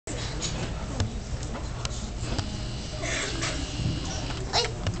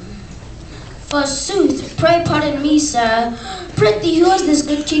Forsooth, pray pardon me, sir. Prithee, who is this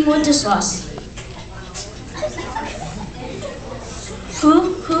good King Wenceslas?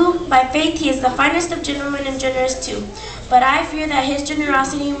 Who? By faith, he is the finest of gentlemen and generous too. But I fear that his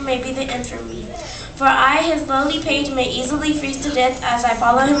generosity may be the end for me. For I, his lowly page, may easily freeze to death as I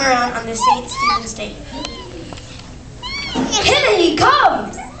follow him around on this St. Stephen's Day. Here he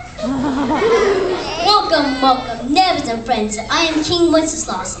comes! Welcome, neighbors and friends. I am King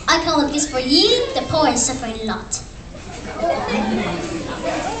Wenceslas. I come with gifts for ye, the poor and suffering lot.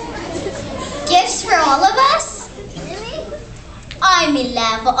 Gifts for all of us? I may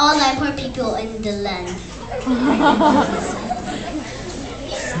laugh for all thy poor people in the land.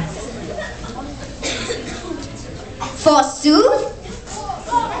 Forsooth?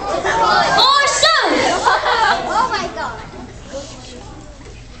 Forsooth! Oh my God.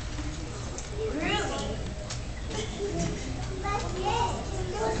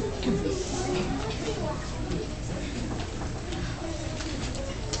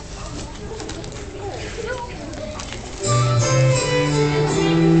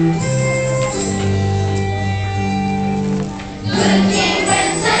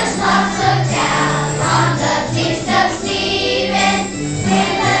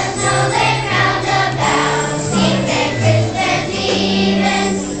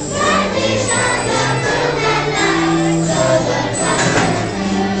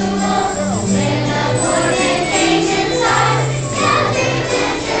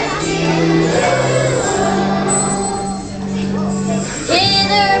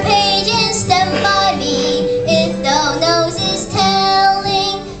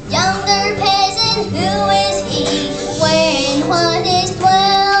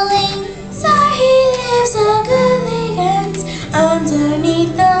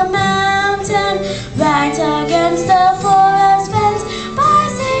 Underneath the mountain, right against the forest fence, by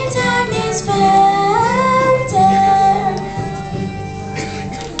St. Agnes' fountain.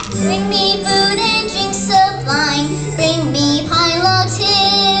 Bring me food and drink sublime, bring me pine logs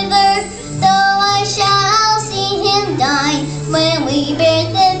hither, though I shall see him die when we bear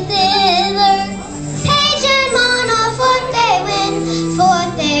them thither. Page and monarch,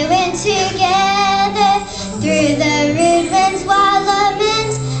 forth they went together, through the rude winds, wild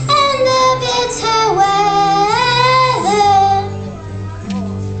laments, and the bitter weather.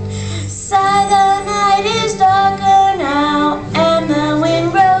 Sigh, the night is darker now, and the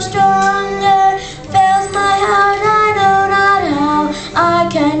wind grows stronger. Fails my heart, I know not how, I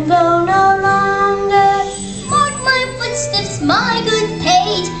can go no longer. Mark my footsteps, my good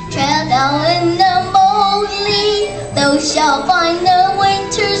page, tread thou in the moldly, thou shalt find